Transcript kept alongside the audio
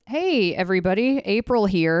Hey, everybody. April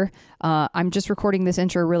here. I'm just recording this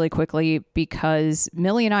intro really quickly because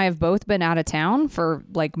Millie and I have both been out of town for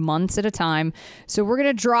like months at a time. So we're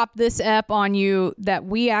going to drop this ep on you that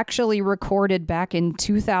we actually recorded back in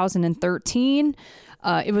 2013.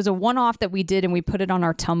 It was a one-off that we did and we put it on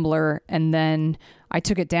our Tumblr, and then I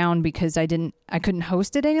took it down because I couldn't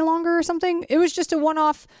host it any longer or something. It was just a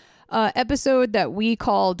one-off episode that we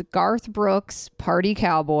called Garth Brooks Party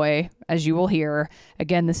Cowboy, as you will hear.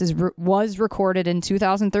 Again, this was recorded in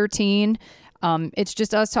 2013. It's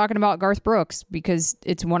just us talking about Garth Brooks because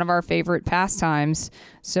it's one of our favorite pastimes.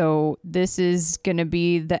 So this is going to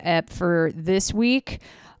be the ep for this week,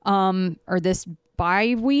 or this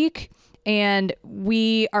bye week. And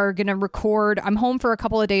we are going to record. I'm home for a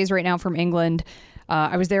couple of days right now from England.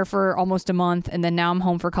 I was there for almost a month, and then now I'm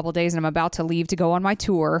home for a couple of days, and I'm about to leave to go on my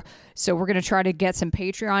tour. So we're going to try to get some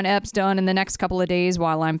Patreon eps done in the next couple of days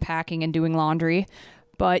while I'm packing and doing laundry.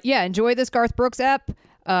 But yeah, enjoy this Garth Brooks ep.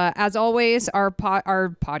 As always, our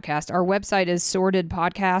podcast, our website is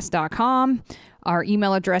sortedpodcast.com. Our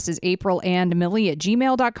email address is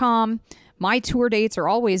aprilandmillie@gmail.com. My tour dates are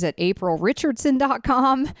always at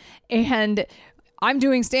aprilrichardson.com. And I'm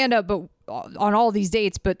doing stand-up but on all these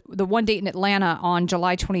dates, but the one date in Atlanta on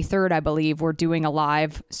July 23rd, I believe, we're doing a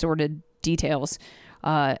live Sorted Details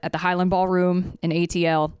at the Highland Ballroom in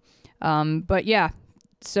ATL. But yeah,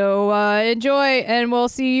 so enjoy, and we'll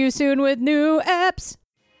see you soon with new eps.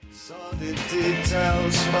 Sordid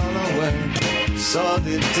details following.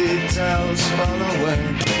 Sordid details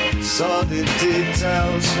following. Sordid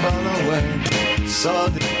details following.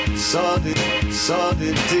 Sordid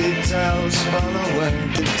details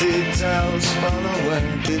following. The details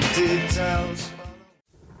following. The details following.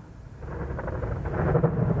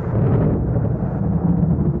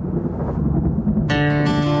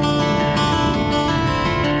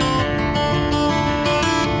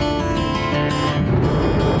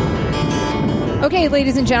 Okay,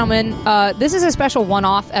 ladies and gentlemen, this is a special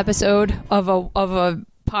one-off episode of a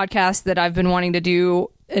podcast that I've been wanting to do.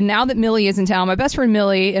 And now that Millie is in town, my best friend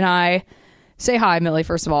Millie and I... Say hi, Millie,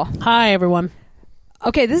 first of all. Hi, everyone.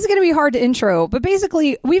 Okay, this is going to be hard to intro, but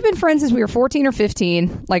basically, we've been friends since we were 14 or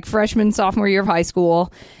 15, like freshman, sophomore year of high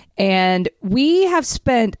school, and we have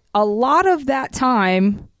spent a lot of that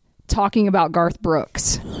time talking about Garth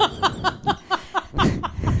Brooks.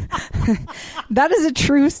 That is a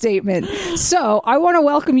true statement. So, I want to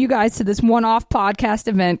welcome you guys to this one-off podcast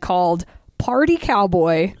event called Party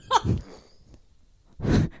Cowboy.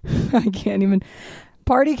 I can't even...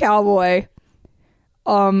 Party Cowboy.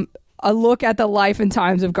 A look at the life and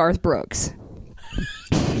times of Garth Brooks.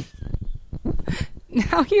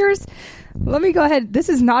 Now let me go ahead. This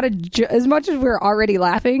is not as much as we're already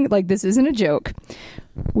laughing, like this isn't a joke.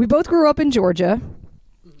 We both grew up in Georgia.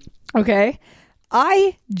 Okay.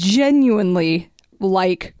 I genuinely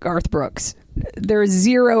like Garth Brooks. There's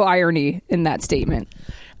zero irony in that statement.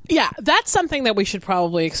 Yeah, that's something that we should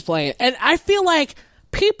probably explain. And I feel like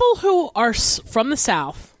people who are from the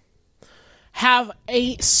South have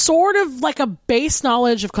a sort of like a base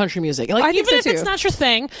knowledge of country music. Like, even if it's not your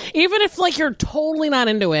thing, even if like you're totally not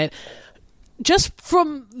into it, just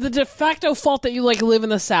from the de facto fault that you like live in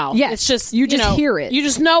the South. Yes, it's just you just hear it. You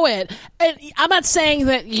just know it. And I'm not saying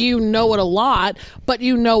that you know it a lot, but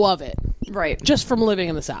you know of it. Right. Just from living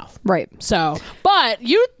in the South. Right. So, but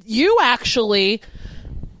you actually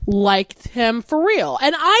liked him for real,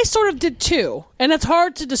 and I sort of did too, and it's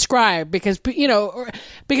hard to describe because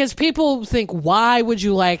people think, why would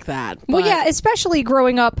you like that? But, well, yeah, especially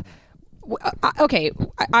growing up. Okay,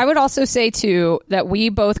 I would also say too that we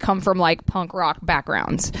both come from like punk rock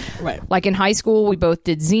backgrounds, right? Like in high school, we both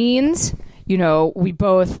did zines. We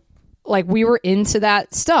both we were into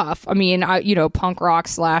that stuff. I mean, punk rock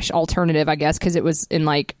 / alternative, I guess, because it was in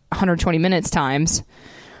like 120 minutes times.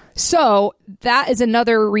 So that is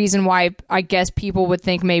another reason why I guess people would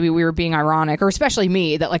think maybe we were being ironic, or especially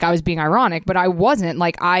me, that like I was being ironic, but I wasn't.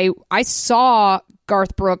 Like I saw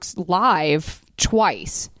Garth Brooks live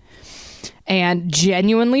twice and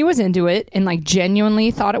genuinely was into it and like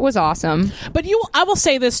genuinely thought it was awesome. But I will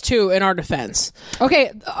say this too in our defense.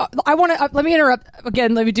 Okay, I want to let me interrupt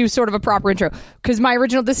again. Let me do sort of a proper intro because my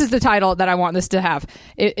original. This is the title that I want this to have.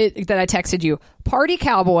 That I texted you. Party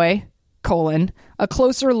Cowboy: a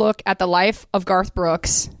closer look at the life of Garth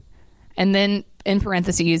Brooks, and then in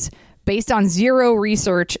parentheses, based on zero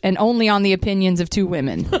research and only on the opinions of two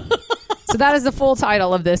women. So that is the full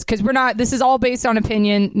title of this, because this is all based on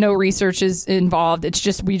opinion. No research is involved. It's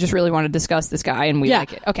just, we just really want to discuss this guy and we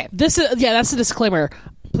like it. Okay. That's a disclaimer.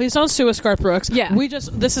 Please don't sue us, Garth Brooks. Yeah.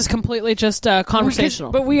 This is completely just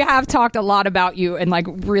conversational. But we have talked a lot about you and like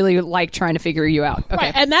really like trying to figure you out. Okay.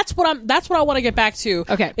 Right, and that's what I want to get back to.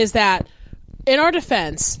 Okay. Is that in our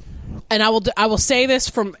defense, and I will say this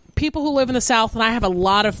from people who live in the South, and I have a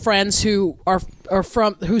lot of friends who are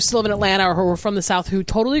who still live in Atlanta or who are from the South who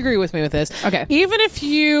totally agree with me with this. Okay. Even if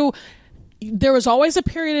there was always a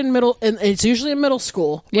period in it's usually in middle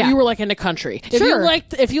school where you were like into country. Sure.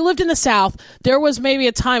 If you lived in the South, there was maybe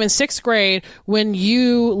a time in 6th grade when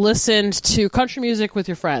you listened to country music with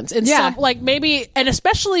your friends. And some, like maybe, and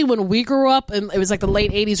especially when we grew up, and it was like the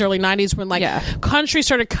late 80s, early 90s when like country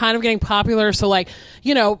started kind of getting popular. So like,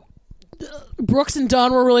 you know, Brooks and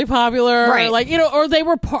Dunn were really popular, right? Like, you know, or they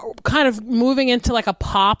were kind of moving into like a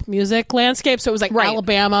pop music landscape. So it was like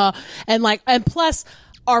Alabama and plus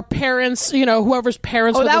our parents, you know, whoever's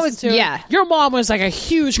parents would listen to it. Your mom was like a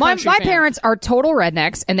huge country my fan. parents are total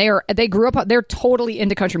rednecks, and they grew up, they're totally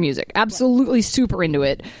into country music, absolutely super into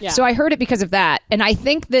it. So I heard it because of that. And I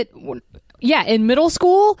think that in middle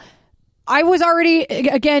school I was already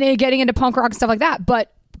again getting into punk rock and stuff like that,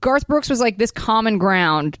 but Garth Brooks was like this common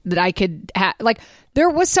ground that I could have. Like, there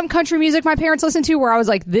was some country music my parents listened to where I was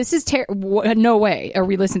like, this is no way are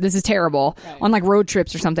we listening, this is terrible, on like road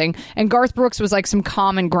trips or something. And Garth Brooks was like some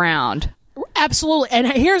common ground. Absolutely. And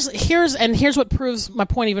here's what proves my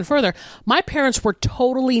point even further. My parents were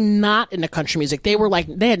totally not into country music. They were like,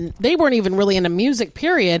 they weren't even really into music,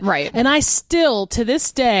 period. Right. And I still, to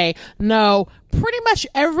this day, know pretty much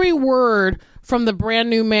every word from the Brand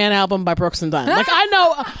New Man album by Brooks and Dunn. Like, I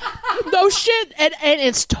know no shit, and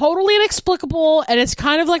it's totally inexplicable, and it's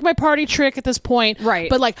kind of like my party trick at this point. Right.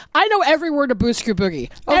 But like, I know every word of Boots Screw Boogie.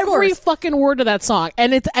 Every fucking word of that song.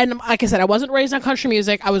 And like I said, I wasn't raised on country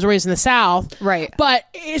music. I was raised in the South. Right. But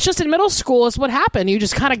it's just in middle school is what happened. You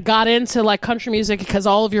just kind of got into like country music because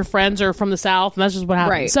all of your friends are from the South, and that's just what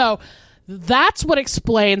happened. Right. So that's what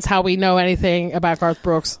explains how we know anything about Garth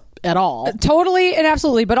Brooks at all. Totally and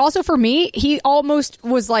absolutely. But also for me, he almost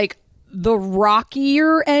was like the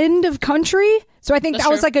rockier end of country. So I think that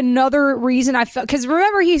was like another reason I felt, because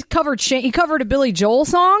remember he covered a Billy Joel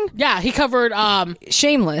song. Yeah, he covered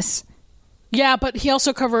Shameless. Yeah, but he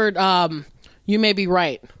also covered You May Be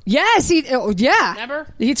Right. Yes,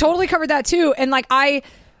 Remember? He totally covered that too. And like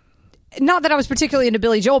not that I was particularly into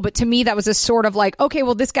Billy Joel, but to me that was a sort of like, okay,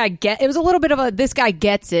 well this guy it was a little bit of this guy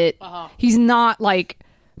gets it. He's not like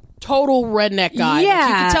total redneck guy. Yeah. Like,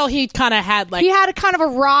 you could tell he kind of had like... He had a kind of a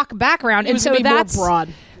rock background. And so that's more broad.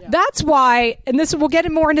 Yeah. That's why, and we'll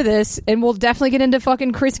get more into this, and we'll definitely get into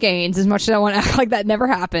fucking Chris Gaines, as much as I want to act like that never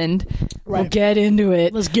happened. Right. We'll get into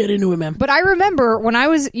it. Let's get into it, man. But I remember when I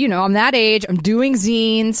was, I'm that age, I'm doing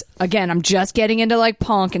zines. Again, I'm just getting into like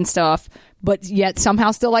punk and stuff, but yet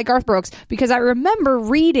somehow still like Garth Brooks, because I remember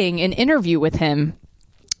reading an interview with him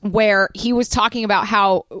where he was talking about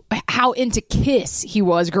how into Kiss he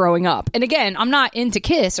was growing up. And again, I'm not into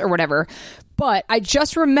Kiss or whatever, but I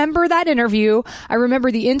just remember that interview. I remember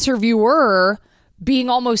the interviewer being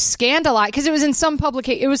almost scandalized because it was in some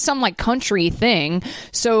publication. It was some like country thing.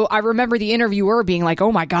 So I remember the interviewer being like,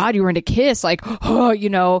 "Oh my God, you were into Kiss!" Like,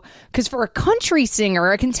 oh, because for a country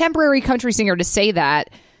singer, a contemporary country singer, to say that.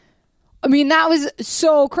 I mean, that was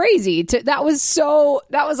so crazy. That was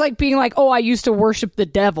like being like, oh, I used to worship the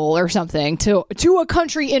devil or something to a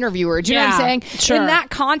country interviewer. Do you know what I'm saying? Sure. In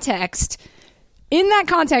that context,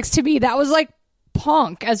 to me, that was like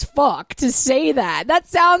punk as fuck to say that. That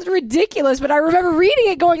sounds ridiculous, but I remember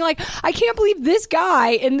reading it going like, I can't believe this guy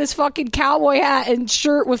in this fucking cowboy hat and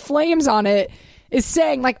shirt with flames on it is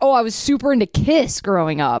saying like, oh, I was super into Kiss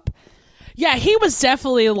growing up. Yeah, he was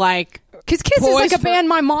definitely like... Because Kiss is like a band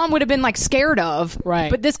my mom would have been like scared of. Right.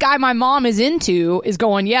 But this guy my mom is into is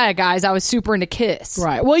going, yeah, guys, I was super into Kiss.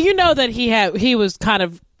 Right. Well, you know that he was kind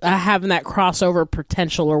of having that crossover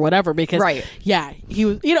potential or whatever, because yeah, he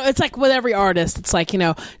was, it's like with every artist, it's like,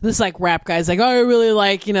 this like rap guy's like, oh, I really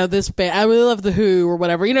like, this band, I really love The Who or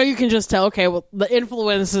whatever. You can just tell, okay, well, the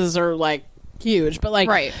influences are like huge, but like,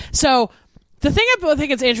 right. So the thing I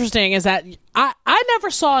think is interesting is that I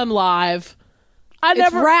never saw him live.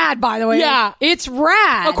 It's rad, by the way. Yeah. It's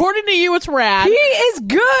rad. According to you, it's rad. He is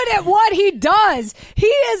good at what he does. He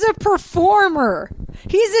is a performer.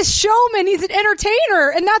 He's a showman. He's an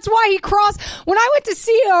entertainer. And that's why he crossed. When I went to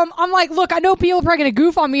see him, I'm like, look, I know people are probably going to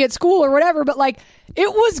goof on me at school or whatever, but like,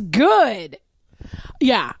 it was good.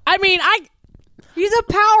 Yeah. I mean, He's a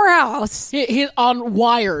powerhouse. He's on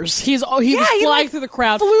wires. He was flying through the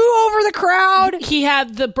crowd. Flew over the crowd. He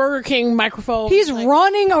had the Burger King microphone. He's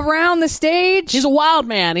running around the stage. He's a wild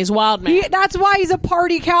man. That's why he's a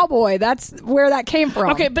party cowboy. That's where that came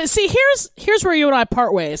from. Okay, but see, here's where you and I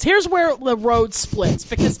part ways. Here's where the road splits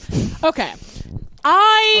because,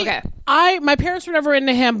 my parents were never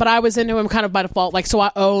into him, but I was into him kind of by default. Like, so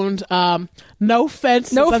I owned No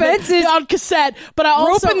Fences. On cassette. But I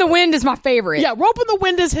also Rope in the Wind is my favorite. Yeah, Rope in the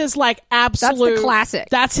Wind is his like absolute. That's the classic.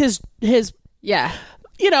 That's his. Yeah.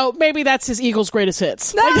 You know, maybe that's his Eagles' greatest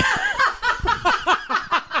hits. Like,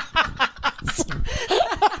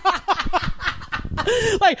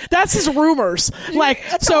 like that's his rumors. Like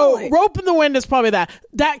totally. So, Rope in the Wind is probably that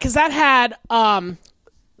because that had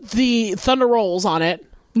the Thunder Rolls on it.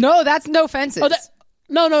 No, that's No Fences. Oh,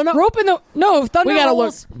 no. Rope in the Thunder We gotta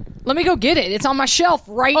Rolls. Let me go get it. It's on my shelf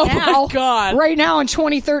right now. Oh my God. Right now in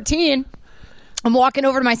 2013. I'm walking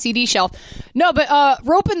over to my CD shelf. No, but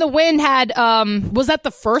Rope in the Wind had Was that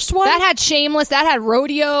the first one? that had Shameless, that had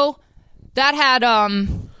Rodeo, that had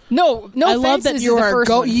No I love Fences that you is the are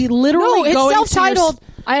first one. you literally No, it's going self-titled.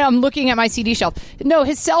 I'm looking at my CD shelf. No,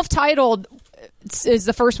 his self-titled is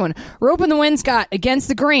the first one. Rope in the Wind's got Against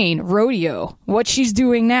the Grain, Rodeo, What She's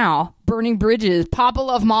Doing Now, Burning Bridges, Papa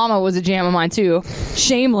Love Mama was a jam of mine too.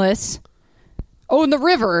 Shameless. Oh, and The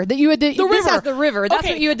River that you had to. The River. Has The River. That's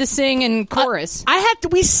Okay. what you had to sing in chorus.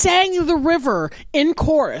 We sang The River in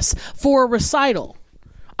chorus for a recital.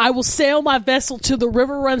 I will sail my vessel till the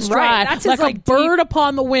river runs dry. Right, that's his, like a bird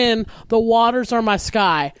upon the wind, the waters are my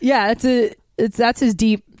sky. Yeah, that's his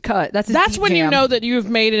deep cut. That's when jam. you know that you've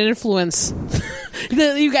made an influence.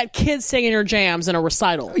 That you got kids singing your jams in a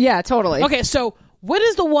recital. Yeah, totally. Okay, so what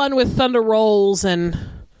is the one with Thunder Rolls and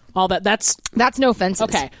all that? That's No Fences.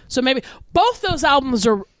 okay. So maybe both those albums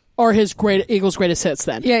are his Eagles' greatest hits.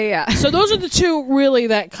 Then Yeah. So those are the two really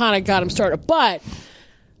that kind of got him started. But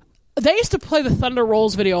they used to play the Thunder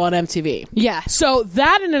Rolls video on MTV. Yeah. So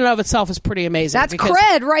that in and of itself is pretty amazing. That's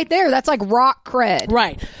cred right there. That's like rock cred.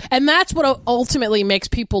 Right. And that's what ultimately makes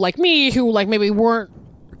people like me who like maybe weren't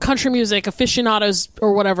country music aficionados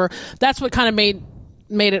or whatever. That's what kind of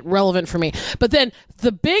made it relevant for me. But then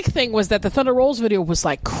the big thing was that the Thunder Rolls video was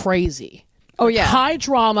like crazy. Oh yeah. High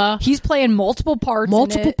drama. He's playing multiple parts.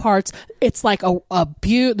 Parts. It's like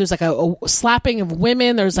there's like a slapping of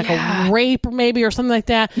women. There's like a rape maybe or something like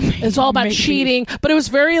that. It's all about cheating, but it was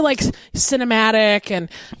very like cinematic and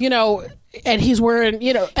and he's wearing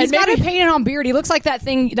He's got it painted on beard. He looks like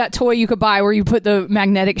that toy you could buy where you put the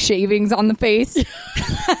magnetic shavings on the face.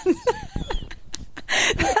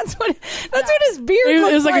 That's what his beard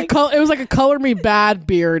it was like. it was like a color me bad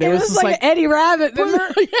beard. It was just like an Eddie Rabbit.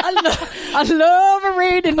 Remember? I love a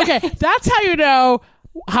rating. Okay, that's how you know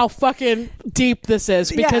how fucking deep this is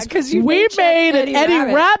because 'cause you we made an Eddie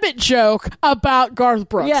Eddie Rabbit joke about Garth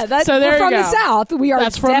Brooks. Yeah, so there we're from you go. the South. We are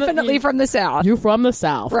definitely from the South. You from the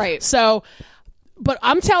South, right? So, but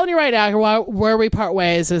I'm telling you right now, where we part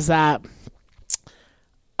ways is that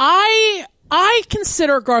I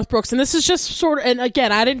consider Garth Brooks, and this is just sort of, and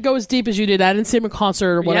again, I didn't go as deep as you did. I didn't see him in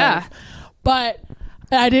concert or whatever. Yeah. But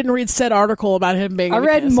I didn't read said article about him being. I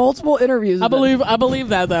read multiple interviews. I believe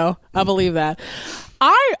that though. I believe that.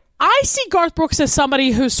 I see Garth Brooks as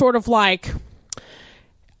somebody who's sort of like.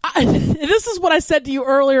 This is what I said to you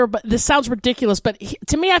earlier, but this sounds ridiculous. But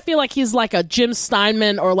to me, I feel like he's like a Jim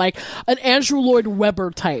Steinman or like an Andrew Lloyd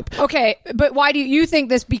Webber type. Okay, but why do you think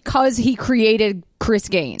this? Because he created Chris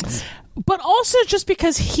Gaines. But also just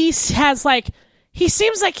because he seems like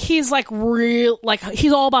he's like real, like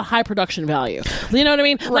he's all about high production value. You know what I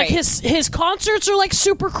mean? Right. Like his concerts are like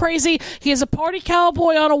super crazy. He is a party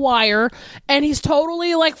cowboy on a wire, and he's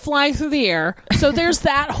totally like flying through the air. So there's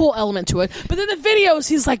that whole element to it. But then the videos,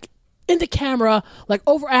 he's like into camera, like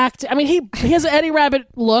overacting. I mean, he has an Eddie Rabbit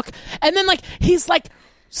look, and then like he's like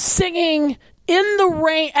singing in the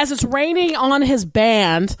rain as it's raining on his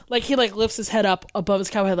band. Like he like lifts his head up above his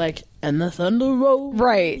cowboy head, like, and the thunder rolls.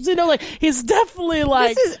 Right. Like he's definitely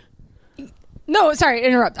like. No, sorry,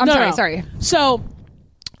 interrupt. I'm sorry. So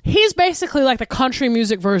he's basically like the country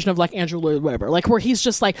music version of like Andrew Lloyd Webber, like where he's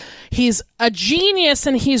just like he's a genius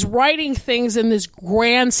and he's writing things in this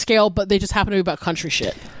grand scale, but they just happen to be about country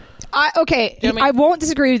shit. Okay, You know what I mean? I won't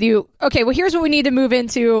disagree with you. Okay, well, here's what we need to move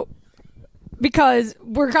into because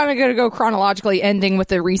we're kind of going to go chronologically, ending with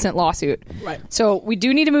the recent lawsuit. Right. So we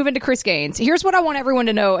do need to move into Chris Gaines. Here's what I want everyone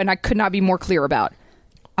to know, and I could not be more clear about.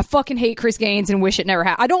 I fucking hate Chris Gaines and wish it never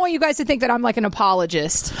happened. I don't want you guys to think that I'm like an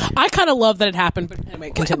apologist. I kind of love that it happened, but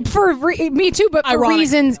anyway, continue. Me too, but for Ironic.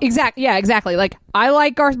 reasons exactly. Like I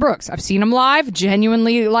like Garth Brooks. I've seen him live,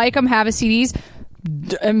 genuinely like him, have his CDs.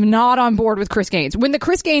 am not on board with Chris Gaines. When the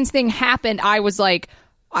Chris Gaines thing happened, I was like,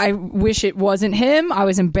 I wish it wasn't him. I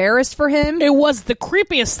was embarrassed for him. It was the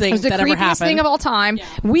creepiest thing that ever happened. It was the creepiest thing of all time. Yeah.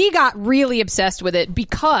 We got really obsessed with it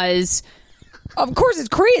because, of course, it's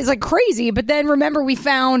crazy. It's like crazy. But then remember, we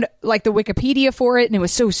found like the Wikipedia for it, and it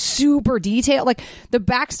was so super detailed. Like the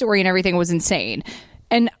backstory and everything was insane.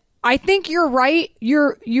 And I think you're right.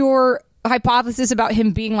 Your hypothesis about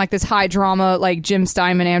him being like this high drama, like Jim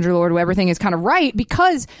Steinman, Andrew Lloyd Webber thing is kind of right,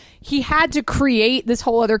 because he had to create this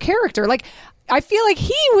whole other character. Like, I feel like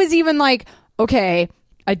he was even like, okay,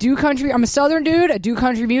 I do country. I'm a Southern dude. I do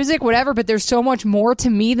country music, whatever. But there's so much more to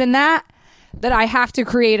me than that I have to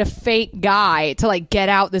create a fake guy to like get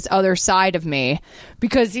out this other side of me.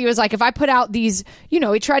 Because he was like, if I put out these, he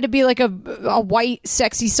tried to be like a white,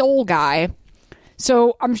 sexy soul guy.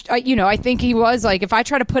 So I think he was like, if I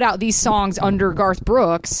try to put out these songs under Garth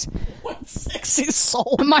Brooks, what sexy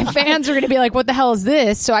soul, my fans are going to be like, what the hell is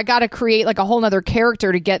this? So I got to create like a whole nother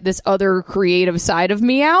character to get this other creative side of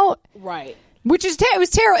me out. Right. Which is, it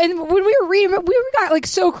was terrible. And when we were reading, we got like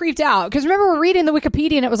so creeped out. Because remember, we're reading the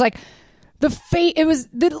Wikipedia and it was like, the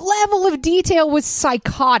level of detail was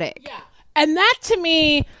psychotic. Yeah. And that to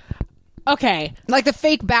me, okay. Like the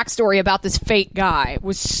fake backstory about this fake guy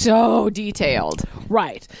was so detailed.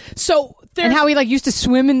 Right. So and how he like used to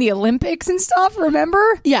swim in the Olympics and stuff,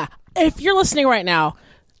 remember? Yeah. If you're listening right now,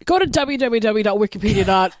 go to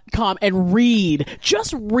www.wikipedia.com and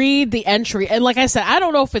just read the entry. And like I said, I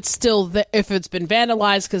don't know if it's if it's been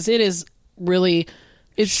vandalized, because it's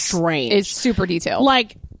strange. It's super detailed.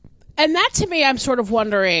 Like, and that to me, I'm sort of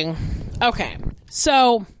wondering, okay,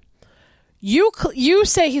 so you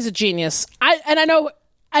say he's a genius. I know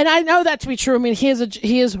that to be true. I mean,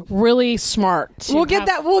 he is really smart. We'll get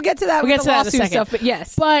to that with the lawsuit stuff, but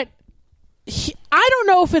yes. But I don't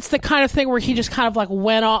know if it's the kind of thing where he just kind of like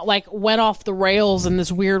went off the rails in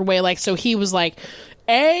this weird way. Like, so he was like,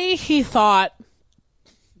 he thought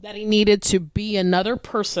that he needed to be another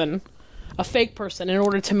person, a fake person, in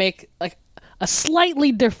order to make like a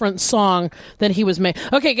slightly different song than he was made.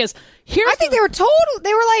 Okay, because I think they were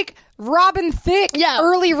like Robin Thicke,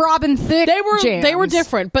 early Robin Thicke. They were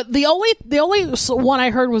different, but the only one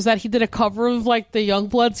I heard was that he did a cover of like the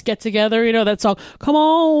Youngbloods Get Together, that song, Come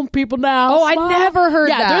On People Now. Oh, Smile. I never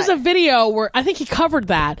heard that. Yeah, there's a video where I think he covered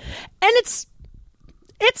that, and it's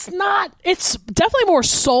definitely more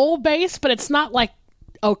soul based, but it's not like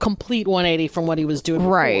a complete 180 from what he was doing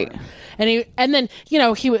before. Right. And then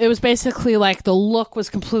it was basically like the look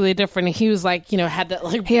was completely different. And he was like, had that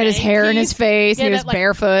like he had his hair in his face. He was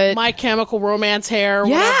barefoot. My Chemical Romance hair.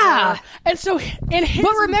 Yeah. Whatever. And so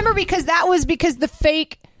but remember, because the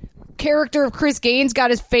fake character of Chris Gaines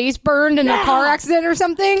got his face burned in a car accident or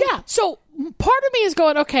something. Yeah. So part of me is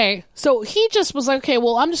going, okay, so he just was like, okay,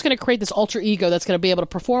 well, I'm just going to create this alter ego that's going to be able to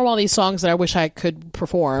perform all these songs that I wish I could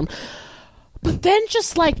perform. But then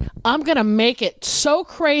just like, I'm going to make it so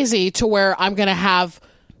crazy to where he's going to have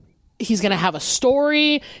a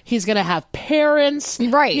story. He's going to have parents.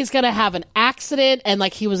 Right. He's going to have an accident. And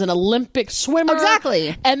like, he was an Olympic swimmer.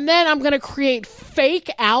 Exactly. And then I'm going to create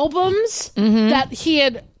fake albums that he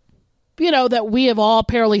had, that we have all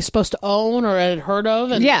apparently supposed to own or had heard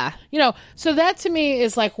of. And, so that to me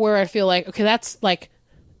is like where I feel like, okay, that's like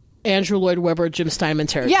Andrew Lloyd Webber, Jim Steinman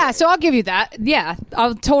territory. Yeah. So I'll give you that. Yeah.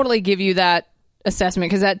 I'll totally give you that assessment,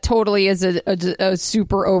 because that totally is a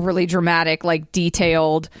super overly dramatic, like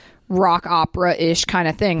detailed rock opera-ish kind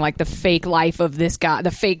of thing, like the fake life of this guy, the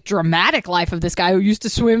fake dramatic life of this guy who used to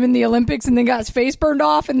swim in the Olympics and then got his face burned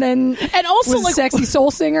off and also was like, a sexy soul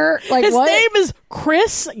singer. Like, his what? name is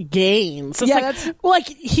Chris Gaines. It's like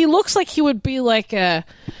he looks like he would be like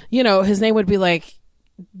his name would be like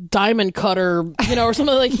Diamond Cutter, or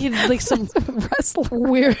something like he like some wrestler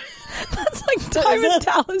weird. That's like Diamond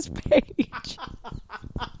Dallas Page.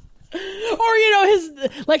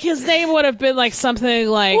 Or his name would have been like something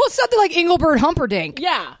like something like Engelbert Humperdinck.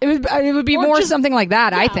 Yeah, it would be or more just, something like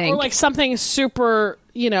that. I think, or like something super.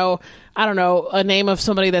 I don't know, a name of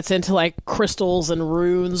somebody that's into like crystals and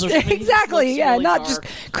runes or something. Exactly. Yeah, really not dark.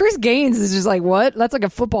 Just Chris Gaines is just like, what? That's like a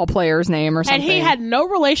football player's name or something. And he had no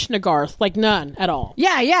relation to Garth, like none at all.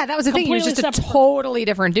 Yeah, that was the thing. He was just a totally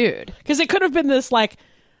different dude. Because it could have been this like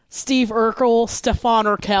Steve Urkel, Stefan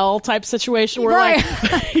Urkel type situation where like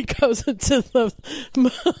he goes into the.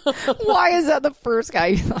 Why is that the first guy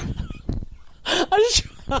you thought?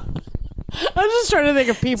 I'm just trying to think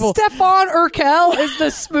of people. Stefan Urkel is the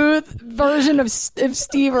smooth version of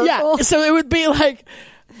Steve Urkel. Yeah, so it would be like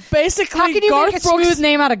basically. How can you make a smooth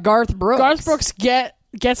name out of Garth Brooks? Garth Brooks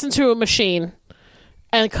gets into a machine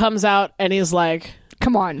and comes out and he's like,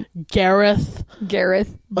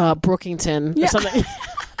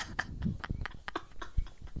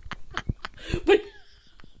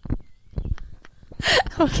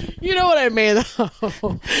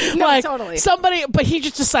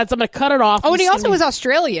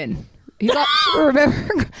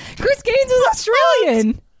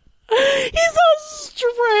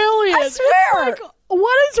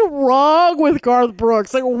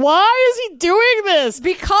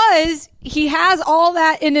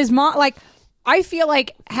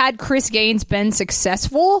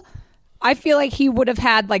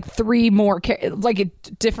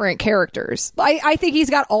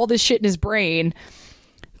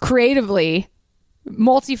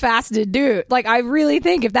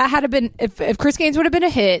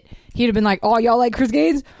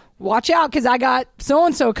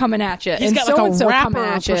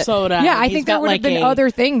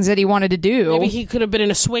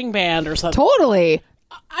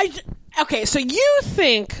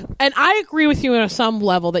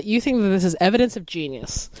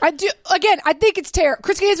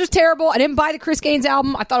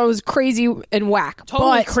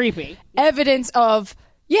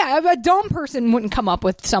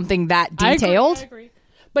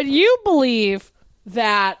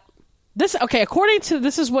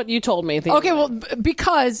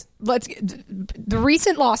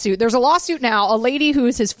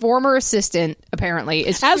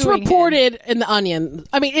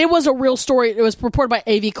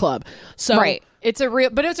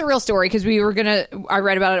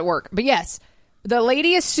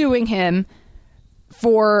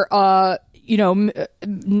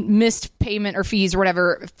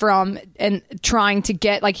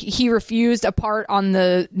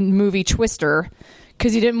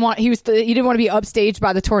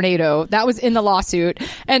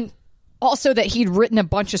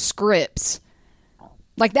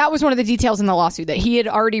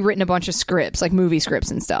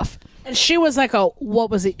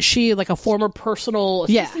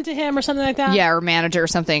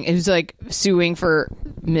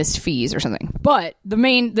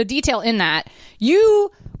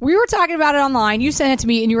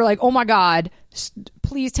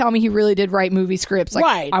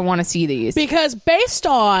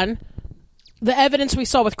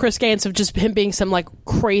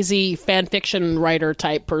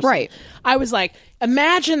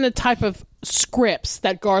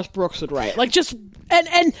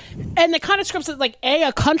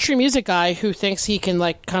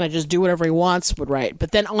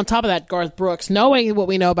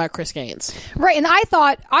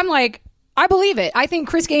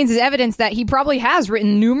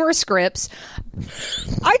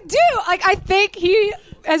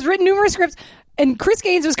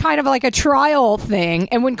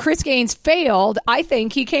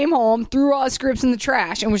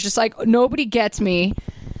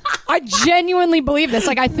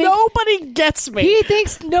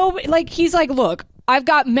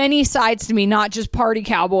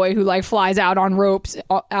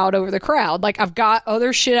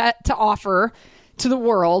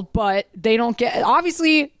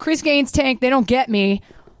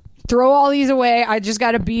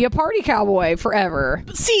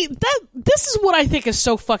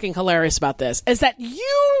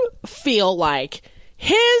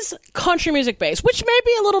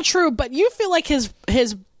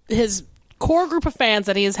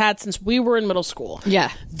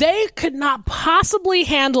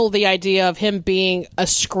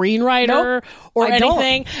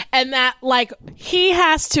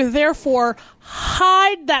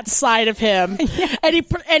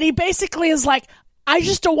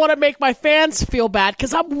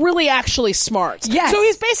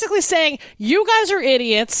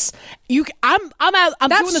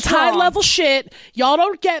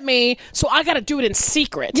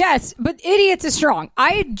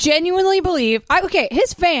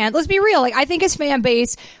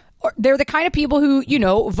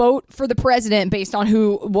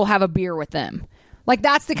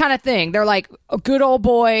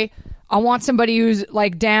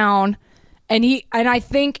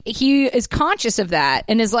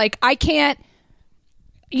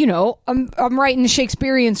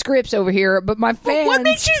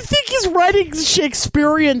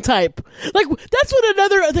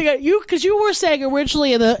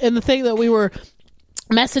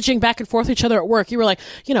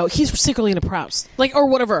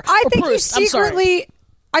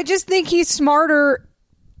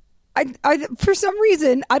 I for some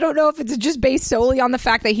reason, I don't know if it's just based solely on the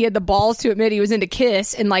fact that he had the balls to admit he was into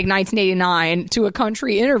Kiss in like 1989 to a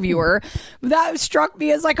country interviewer. That struck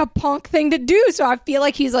me as like a punk thing to do. So I feel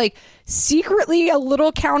like he's like secretly a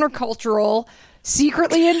little countercultural,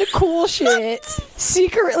 secretly into cool shit,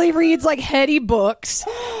 secretly reads like heady books,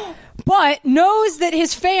 but knows that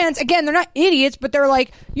his fans, again, they're not idiots, but they're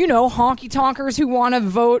like, you know, honky tonkers who want to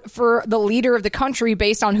vote for the leader of the country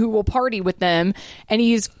based on who will party with them. And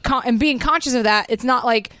he's and being conscious of that, it's not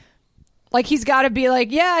like he's got to be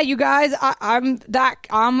like, yeah, you guys,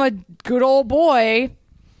 I'm a good old boy.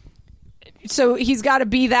 So he's got to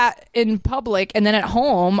be that in public, and then at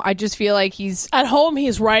home, I just feel like he's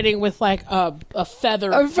writing with like a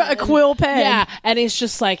feather, a quill pen. Yeah, and he's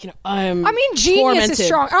just like, you know, I mean, genius tormented. is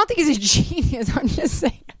strong. I don't think he's a genius. I'm just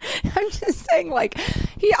saying, like,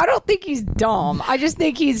 I don't think he's dumb. I just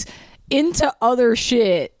think he's into other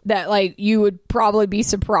shit that like you would probably be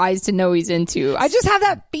surprised to know he's into. I just have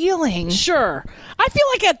that feeling. Sure, I feel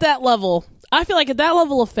like at that level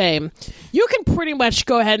of fame, you can pretty much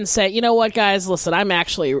go ahead and say, you know what, guys, listen, I'm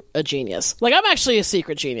actually a genius. Like, I'm actually a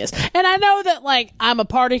secret genius. And I know that, like, I'm a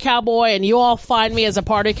party cowboy, and you all find me as a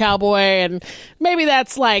party cowboy, and maybe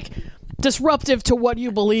that's, like, disruptive to what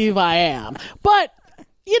you believe I am. But,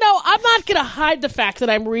 you know, I'm not going to hide the fact that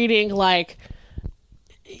I'm reading, like,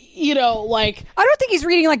 you know, like... I don't think he's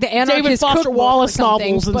reading, like, the Anarchist David Foster Wallace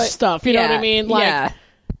novels and stuff. You know what I mean? Like, yeah.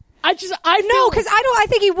 I know, because I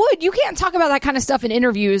think he would. You can't talk about that kind of stuff in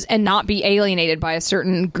interviews and not be alienated by a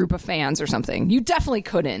certain group of fans or something. You definitely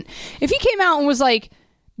couldn't. If he came out and was like,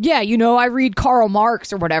 yeah, you know, I read Karl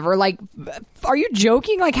Marx or whatever, like, are you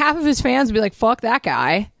joking? Like, half of his fans would be like, fuck that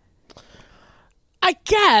guy. I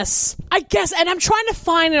guess, and I'm trying to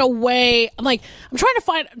find a way. I'm trying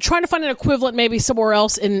to find an equivalent maybe somewhere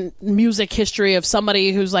else in music history of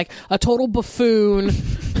somebody who's like a total buffoon.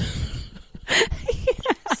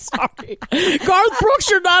 Sorry. Garth Brooks,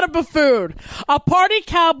 you're not a buffoon. A party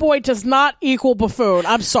cowboy does not equal buffoon.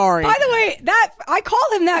 I'm sorry. By the way, that I call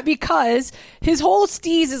him that because his whole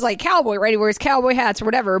steez is like cowboy, right? He wears cowboy hats or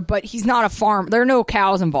whatever, but he's not a farm. There are no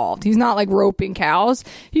cows involved. He's not like roping cows.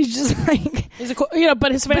 He's just like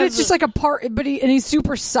but his fans. But it's just like a part. But he's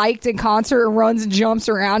super psyched in concert and runs and jumps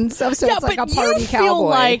around and stuff. So it's like a party cowboy. Feel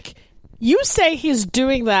like you say he's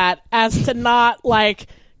doing that as to not like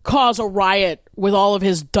cause a riot with all of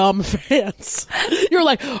his dumb fans. You're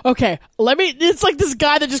like, okay, it's like this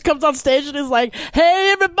guy that just comes on stage and is like, hey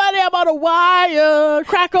everybody, I'm on a wire,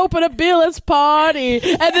 crack open a billet's party.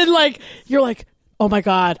 And then like, you're like, oh my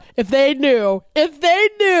God, if they knew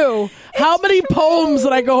how many poems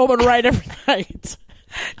that I go home and write every night.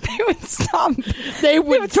 They would stop. They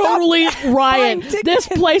would totally riot. This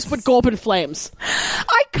place would go up in flames.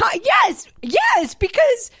 Yes,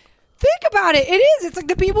 because think about it. It is. It's like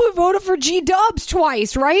the people who voted for G-Dubs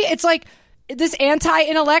twice, right? It's like this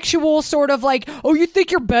anti-intellectual sort of like, oh, you think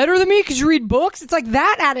you're better than me because you read books? It's like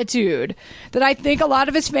that attitude that I think a lot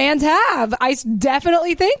of his fans have. I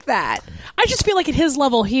definitely think that. I just feel like at his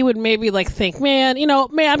level, he would maybe like think, man,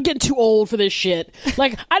 I'm getting too old for this shit.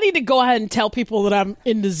 Like, I need to go ahead and tell people that I'm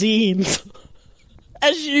into zines.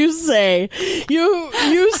 As you say, you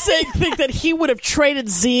think that he would have traded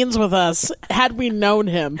zines with us had we known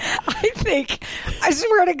him. I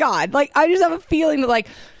swear to God, like, I just have a feeling that, like,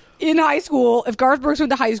 in high school, if Garth Brooks went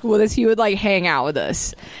to high school with us, he would, like, hang out with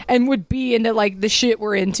us and would be into, like, the shit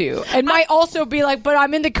we're into. And might also be like, but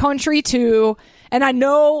I'm into country, too, and I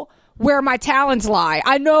know where my talents lie.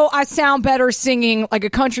 I know I sound better singing like a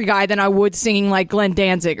country guy than I would singing like Glenn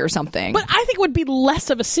Danzig or something. But I think it would be less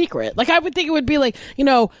of a secret. Like, I would think it would be like,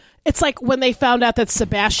 it's like when they found out that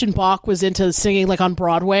Sebastian Bach was into singing like on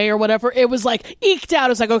Broadway or whatever, it was like eked out.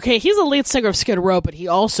 It's like, okay, he's a lead singer of Skid Row, but he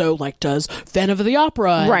also like does Phantom of the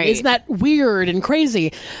Opera. Right. Isn't that weird and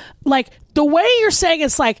crazy? Like, the way you're saying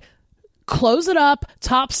it's like, close it up,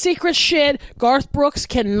 top secret shit. Garth Brooks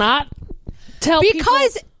cannot tell people.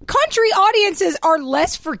 Because country audiences are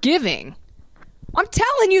less forgiving. I'm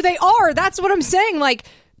telling you, they are. That's what I'm saying. Like,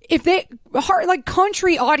 if they like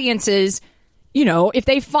country audiences, if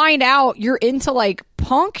they find out you're into like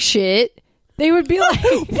punk shit, they would be like,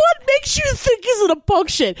 what makes you think he's into punk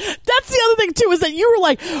shit? That's the other thing too, is that you were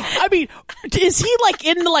like, I mean, is he like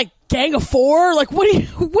into like Gang of Four? Like, what do you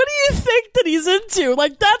think that he's into?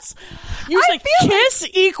 Like, that's you like Kiss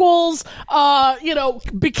equals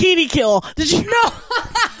Bikini Kill. Did you know?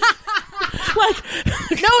 Like,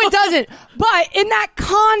 no, it doesn't. But in that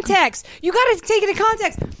context, you got to take it in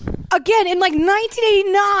context. Again, in like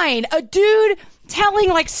 1989, a dude telling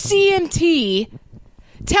like CMT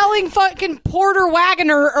telling fucking Porter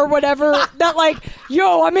Wagoner or whatever that like,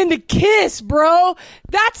 yo, I'm into Kiss, bro.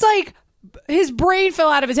 That's like, his brain fell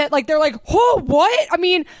out of his head. Like, they're like, oh, what? I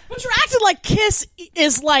mean, but you're acting like Kiss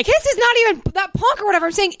is not even that punk or whatever.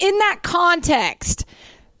 I'm saying in that context.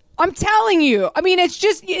 I'm telling you. I mean, it's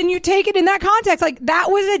just, and you take it in that context. Like,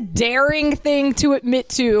 that was a daring thing to admit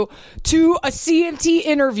to a CMT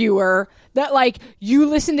interviewer that, like, you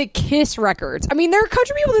listen to Kiss records. I mean, there are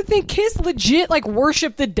country people that think Kiss legit, like,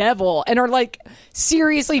 worship the devil and are, like,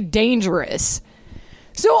 seriously dangerous.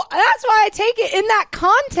 So that's why I take it in that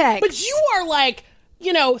context. But you are, like,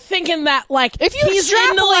 you know, thinking that, like, if you he's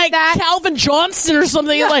into, like, that, Calvin Johnson or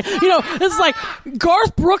something, like, you know, it's like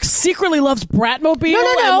Garth Brooks secretly loves Bratmobile.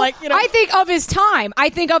 No. And, like, you know, I think of his time. I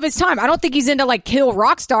don't think he's into, like, Kill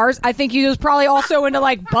Rock Stars. I think he was probably also into,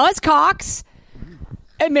 like, Buzzcocks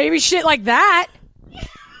and maybe shit like that.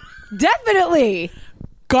 Definitely.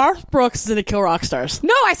 Garth Brooks is into Kill Rock Stars.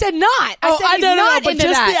 No, I said not. I said he's not but into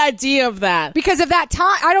just that. the idea of that. Because of that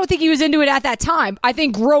time, I don't think he was into it at that time. I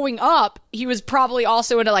think growing up, he was probably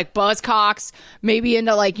also into, like, Buzzcocks, maybe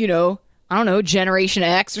into, like, you know, I don't know, Generation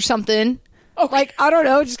X or something. Okay. Like, I don't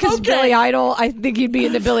know, just because Billy Idol, I think he'd be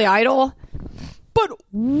into Billy Idol. But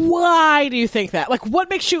why do you think that? Like, what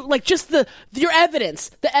makes you, like, just your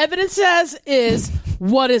evidence? The evidence says is,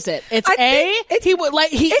 what is it? It's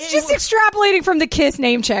It's just extrapolating from the Kiss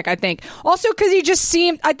name check, I think. Also, because he just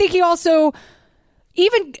seemed, I think he also,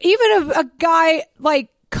 even a guy, like,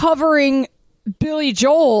 covering Billy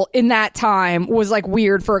Joel in that time was, like,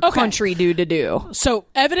 weird for a country dude to do. So,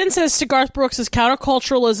 evidence as to Garth Brooks'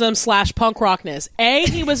 counterculturalism / punk rockness. A,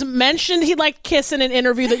 he was mentioned he liked Kiss in an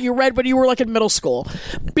interview that you read when you were, like, in middle school.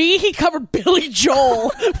 B, he covered Billy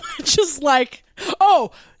Joel, which is like,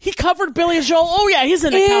 oh, he covered Billy Joel. Oh, yeah, he's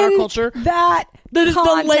into counterculture. That the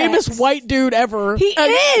lamest white dude ever. He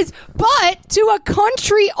is, but to a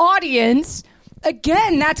country audience,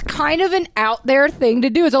 again, that's kind of an out there thing to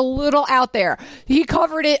do. It's a little out there. He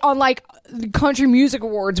covered it on, like, Country Music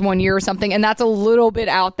Awards one year or something, and that's a little bit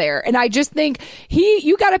out there. And I just think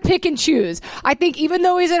you got to pick and choose. I think even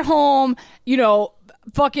though he's at home, you know,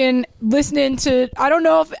 fucking listening to, I don't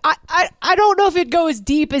know if it goes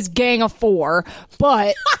deep as Gang of Four,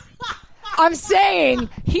 but I'm saying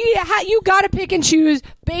you got to pick and choose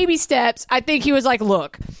baby steps. I think he was like,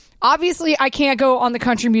 look, obviously I can't go on the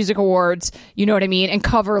Country Music Awards, you know what I mean, and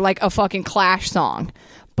cover, like, a fucking Clash song,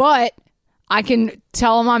 but I can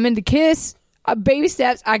tell him I'm into Kiss. Baby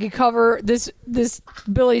steps, I could cover this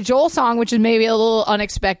Billy Joel song, which is maybe a little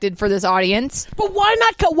unexpected for this audience. But why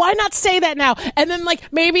not say that now? And then,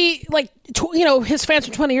 like, maybe, like, you know, his fans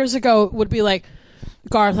from 20 years ago would be like,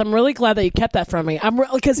 Garth, I'm really glad that you kept that from me.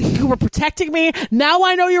 Because you were protecting me. Now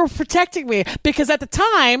I know you were protecting me. Because at the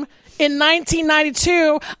time, in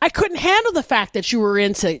 1992, I couldn't handle the fact that you were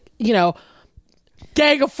into, you know,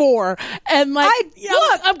 Gang of Four, and, like,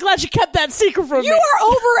 look, I'm glad you kept that secret from me.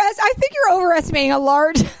 I think you're overestimating a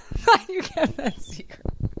large. You kept that secret.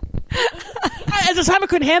 At the time, I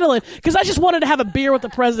couldn't handle it because I just wanted to have a beer with the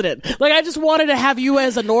president. Like, I just wanted to have you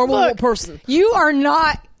as a normal person. You are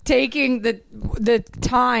not taking the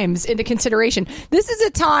times into consideration. This is a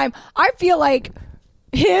time I feel like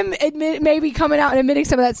him maybe coming out and admitting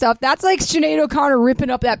some of that stuff. That's like Sinead O'Connor ripping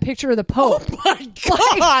up that picture of the Pope. Oh my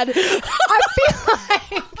God! Like, I feel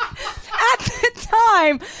like at the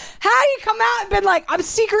time, had he come out and been like, "I'm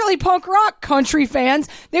secretly punk rock," country fans,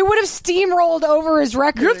 they would have steamrolled over his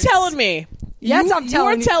records. You're telling me. Yes, I'm telling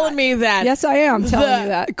you. You're telling me that. Yes, I am telling you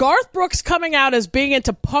that. Garth Brooks coming out as being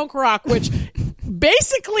into punk rock, which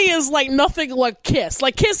basically is like nothing like Kiss.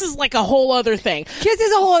 Like, Kiss is like a whole other thing. Kiss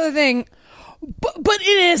is a whole other thing. But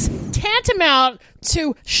it is tantamount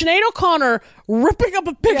to Sinead O'Connor ripping up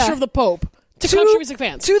a picture of the Pope to country music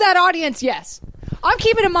fans. To that audience, yes. I'm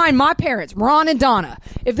keeping in mind my parents, Ron and Donna.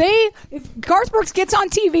 If Garth Brooks gets on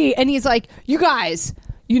TV and he's like, you guys,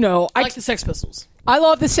 you know, I like the Sex Pistols. I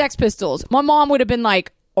love the Sex Pistols. My mom would have been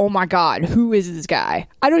like, oh my God, who is this guy?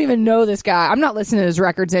 I don't even know this guy. I'm not listening to his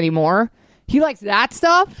records anymore. He likes that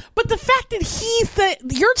stuff. But the fact that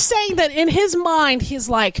you're saying that in his mind, he's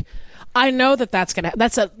like, I know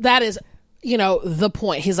that is, you know, the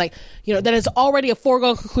point. He's like, you know, that is already a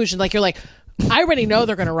foregone conclusion. Like, you're like, I already know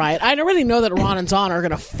they're going to riot. I already know that Ron and Donna are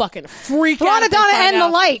going to fucking freak out. Ron and Donna and the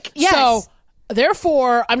like. Yes. So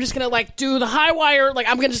Therefore, I'm just gonna like do the high wire. Like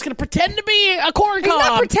I'm just gonna pretend to be a corn cob. He's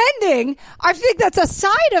not pretending. I think that's a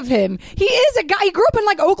side of him. He is a guy. He grew up in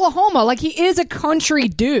like Oklahoma. Like he is a country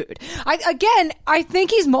dude. I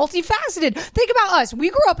think he's multifaceted. Think about us. We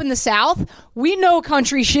grew up in the South. We know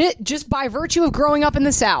country shit just by virtue of growing up in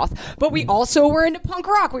the South. But we also were into punk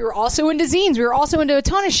rock. We were also into zines. We were also into a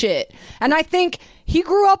ton of shit. And I think he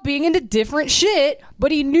grew up being into different shit,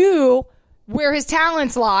 but he knew where his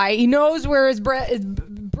talents lie. He knows where his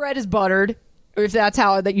bread is buttered, if that's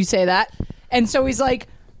how that you say that. And so he's like,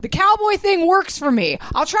 the cowboy thing works for me.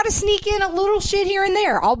 I'll try to sneak in a little shit here and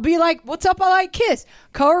there. I'll be like, what's up, I like Kiss.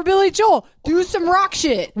 Cover Billy Joel. Do some rock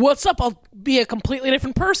shit. What's up? I'll be a completely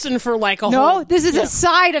different person for like a whole... No, this is a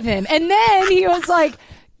side of him. And then he was like,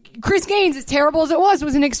 Chris Gaines, as terrible as it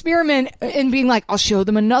was an experiment in being like, I'll show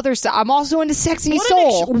them another side. I'm also into sexy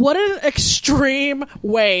soul. What an extreme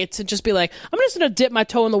way to just be like, I'm just going to dip my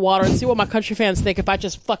toe in the water and see what my country fans think if I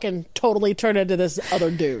just fucking totally turn into this other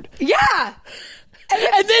dude. Yeah.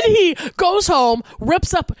 And then he goes home,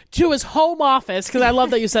 rips up to his home office, because I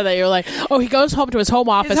love that you said that. You're like, oh, he goes home to his home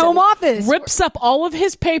office. Rips up all of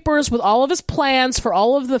his papers with all of his plans for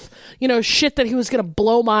all of the, shit that he was going to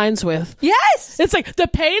blow minds with. Yes! It's like the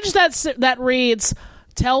page that reads,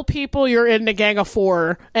 tell people you're in the Gang of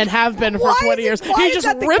Four and have been for 20 years. He just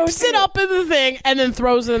rips it up in the thing and then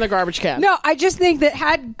throws it in the garbage can. No, I just think that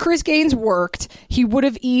had Chris Gaines worked, he would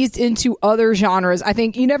have eased into other genres. I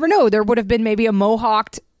think, you never know, there would have been maybe a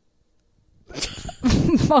mohawked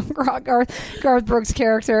punk rock Garth Brooks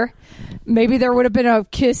character. Maybe there would have been a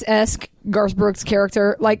Kiss-esque Garth Brooks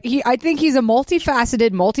character. I think he's a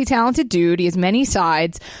multifaceted, multi-talented dude. He has many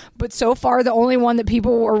sides, but so far the only one that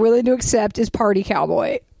people are willing to accept is Party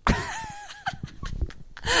Cowboy. Even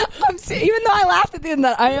though I laughed at the end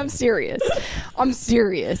of that, I am serious. I'm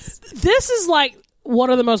serious. This is like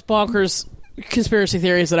one of the most bonkers conspiracy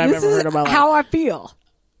theories that I've ever heard in my life. How I feel.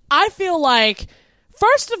 I feel like,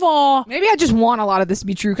 first of all, maybe I just want a lot of this to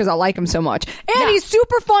be true because I like him so much. And he's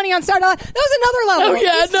super funny on Saturday Night Live. That was another level. Oh,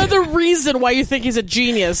 yeah, another reason why you think he's a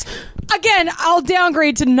genius. Again, I'll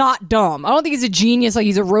downgrade to not dumb. I don't think he's a genius, like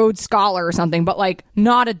he's a Rhodes Scholar or something, but like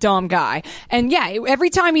not a dumb guy. And yeah, every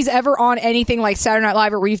time he's ever on anything like Saturday Night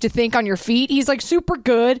Live where you have to think on your feet, he's like super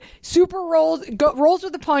good, super rolls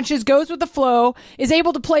with the punches, goes with the flow, is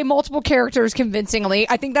able to play multiple characters convincingly.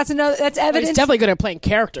 I think that's evidence. He's definitely good at playing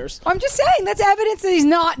characters. I'm just saying that's evidence that he's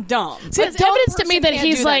not dumb. See, it's evidence to me that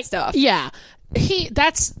he's like stuff. Yeah,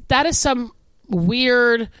 that is some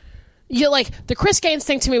weird. Like the Chris Gaines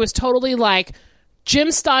thing to me was totally like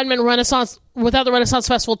Jim Steinman Renaissance without the Renaissance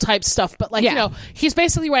Festival type stuff, but like he's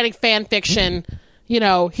basically writing fan fiction.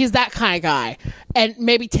 He's that kind of guy, and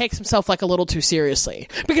maybe takes himself like a little too seriously,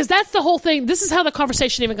 because that's the whole thing. This is how the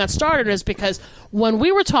conversation even got started, is because when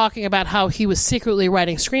we were talking about how he was secretly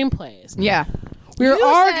writing screenplays, we were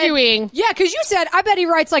arguing. Because you said, I bet he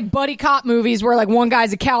writes like buddy cop movies where like one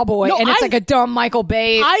guy's a cowboy and it's like a dumb Michael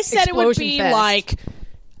Bay. I said it would be fest.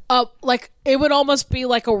 like it would almost be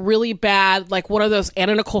like a really bad, like one of those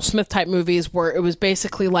Anna Nicole Smith type movies where it was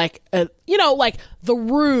basically like like The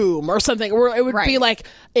Room or something, where it would be like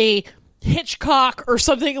a Hitchcock or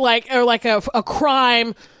something, or like a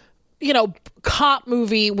crime, cop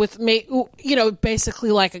movie with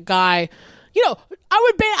basically like a guy,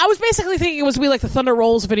 I was basically thinking it was be like the Thunder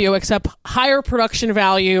Rolls video, except higher production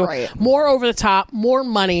value, more over the top, more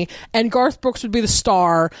money, and Garth Brooks would be the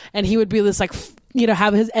star, and he would be this like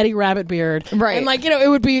have his Eddie Rabbit beard, and like it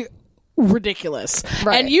would be ridiculous.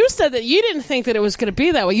 And you said that you didn't think that it was going to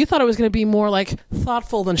be that way. You thought it was going to be more like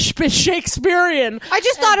thoughtful than Shakespearean. I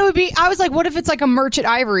just thought it would be. I was like, what if it's like a Merchant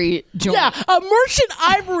Ivory joint? Yeah, a Merchant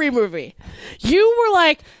Ivory movie. You were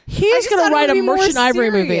like, he's going to write a Merchant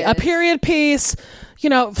Ivory movie, a period piece,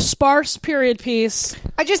 sparse period piece.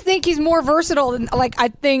 I just think he's more versatile than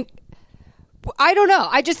I don't know.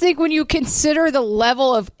 I just think when you consider the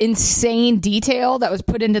level of insane detail that was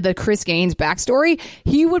put into the Chris Gaines backstory,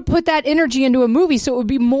 he would put that energy into a movie, so it would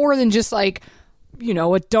be more than just like,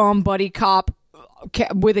 a dumb buddy cop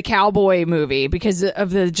with a cowboy movie, because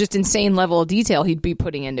of the just insane level of detail he'd be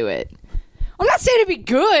putting into it. I'm not saying it'd be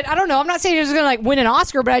good. I don't know. I'm not saying it was going to like win an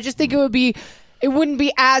Oscar, but I just think it wouldn't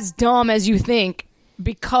be as dumb as you think,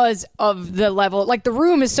 because of the level. Like The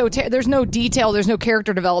Room is so there's no detail, there's no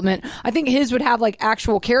character development. I think his would have like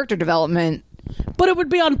actual character development, but it would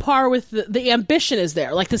be on par with the ambition is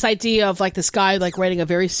there, like this idea of like this guy like writing a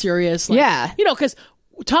very serious because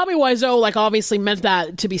Tommy Wiseau, like, obviously meant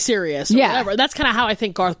that to be serious or Yeah. whatever. That's kind of how I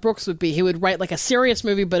think Garth Brooks would be. He would write, like, a serious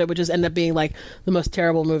movie, but it would just end up being, like, the most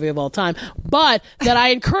terrible movie of all time. But that I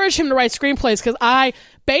encourage him to write screenplays because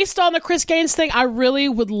based on the Chris Gaines thing, I really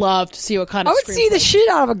would love to see what kind of I would see the shit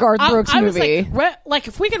out of a Garth Brooks I was movie. like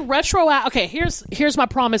if we could okay, here's my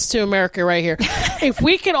promise to America right here. If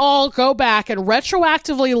we could all go back and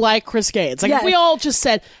retroactively like Chris Gaines, like if we all just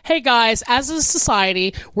said, hey guys, as a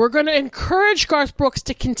society, we're going to encourage Garth Brooks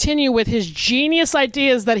to continue with his genius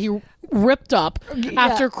ideas that he ripped up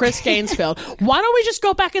after Chris Gaines failed. Why don't we just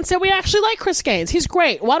go back and say we actually like Chris Gaines? He's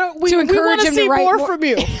great. Why don't we encourage want to him see to write more more from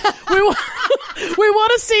you? we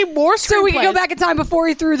want to see more screenplays. So we can go back in time before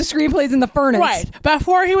he threw the screenplays in the furnace. Right.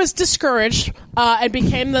 Before he was discouraged and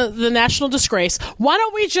became the national disgrace. Why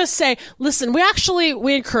don't we just say, listen,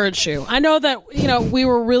 we encourage you. I know that, we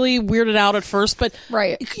were really weirded out at first, but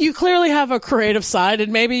you clearly have a creative side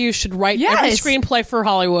and maybe you should write every screenplay for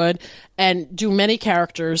Hollywood and do many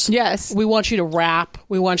characters. Yes. We want you to rap.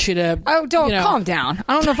 We want you to... Oh, calm down.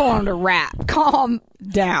 I don't know if I want him to rap. Calm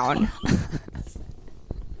down.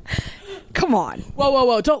 Come on.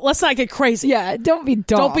 Whoa. Let's not get crazy. Yeah, don't be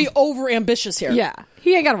dumb. Don't be over ambitious here. Yeah.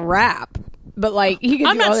 He ain't got to rap, but like he could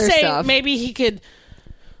I'm do not other saying stuff. maybe he could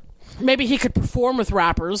perform with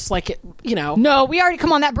rappers, No, we already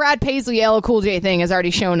come on. That Brad Paisley LL Cool J thing has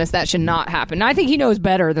already shown us that should not happen. I think he knows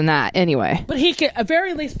better than that. Anyway, but he could at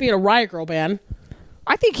very least be in a Riot Girl band.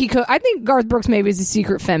 I think he could. I think Garth Brooks maybe is a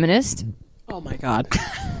secret feminist. Oh my god.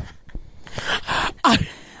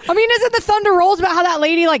 I mean, is it the Thunder Rolls about how that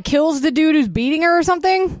lady like kills the dude who's beating her or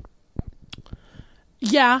something?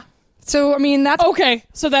 Yeah. So I mean, that's okay.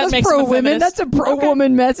 So that's makes pro him a women. feminist. That's a pro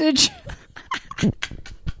woman message.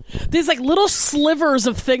 These like little slivers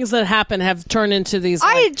of things that happen have turned into these.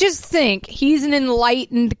 I just think he's an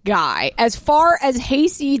enlightened guy. As far as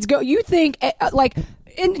hayseeds go, you think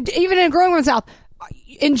even in Growing Up South,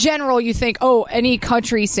 in general, you think, oh, any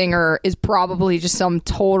country singer is probably just some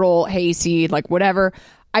total hayseed, like whatever.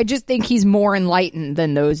 I just think he's more enlightened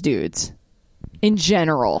than those dudes. In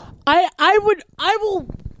general, I will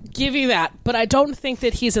give you that, but I don't think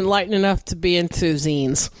that he's enlightened enough to be into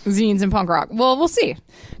zines and punk rock. Well, we'll see.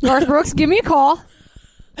 Garth Brooks, give me a call.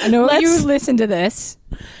 I know you listen to this.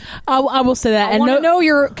 I will say that. I want to know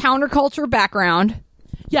your counterculture background.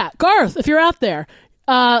 Yeah, Garth, if you're out there,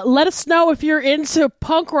 let us know if you're into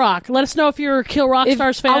punk rock. Let us know if you're a Kill Rock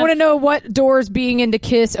Stars fan. I want to know what doors being into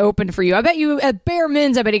Kiss opened for you. I bet you at Bare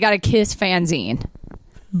Mins, I bet he got a Kiss fanzine.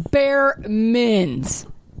 Bare Mins.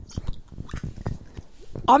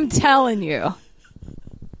 I'm telling you.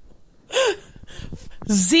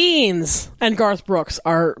 Zines and Garth Brooks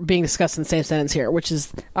are being discussed in the same sentence here, which is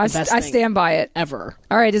the best I thing stand by it. ever.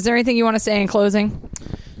 All right, is there anything you want to say in closing?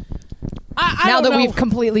 I now don't that know. we've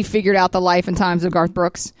completely figured out the life and times of Garth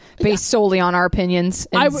Brooks, based solely on our opinions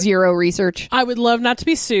and zero research. I would love not to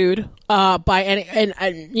be sued by any, and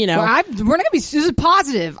we're not going to be. This is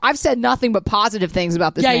positive. I've said nothing but positive things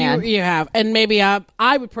about this man. Yeah, you have, and maybe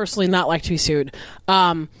I would personally not like to be sued.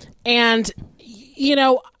 And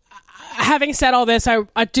having said all this,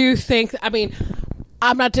 I do think. I mean,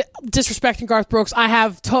 I'm not disrespecting Garth Brooks. I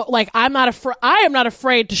have I'm not I am not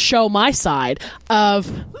afraid to show my side of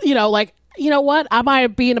you know what? I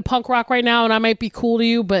might be in a punk rock right now, and I might be cool to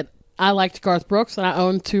you, but I liked Garth Brooks, and I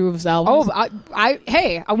own 2 of his albums. Oh,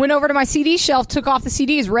 I went over to my CD shelf, took off the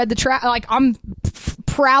CDs, read the track. Like I'm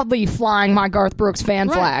proudly flying my Garth Brooks fan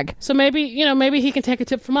flag. So maybe he can take a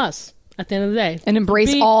tip from us at the end of the day and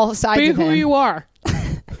embrace all sides of him. Be who you are.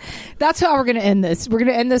 That's how we're going to end this. We're going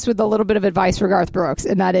to end this with a little bit of advice for Garth Brooks,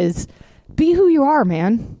 and that is, be who you are,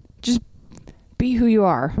 man. Just be who you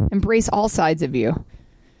are. Embrace all sides of you.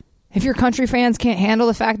 If your country fans can't handle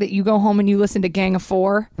the fact that you go home and you listen to Gang of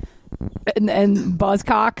Four and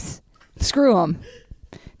Buzzcocks, screw them.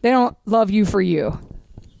 They don't love you for you,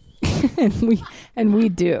 and we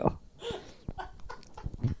do.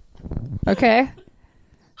 Okay.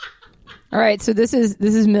 All right. So this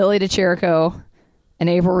is Millie DeCherico and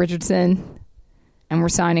April Richardson, and we're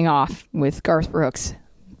signing off with Garth Brooks.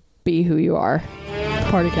 Be who you are.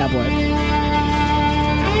 Party Cowboy.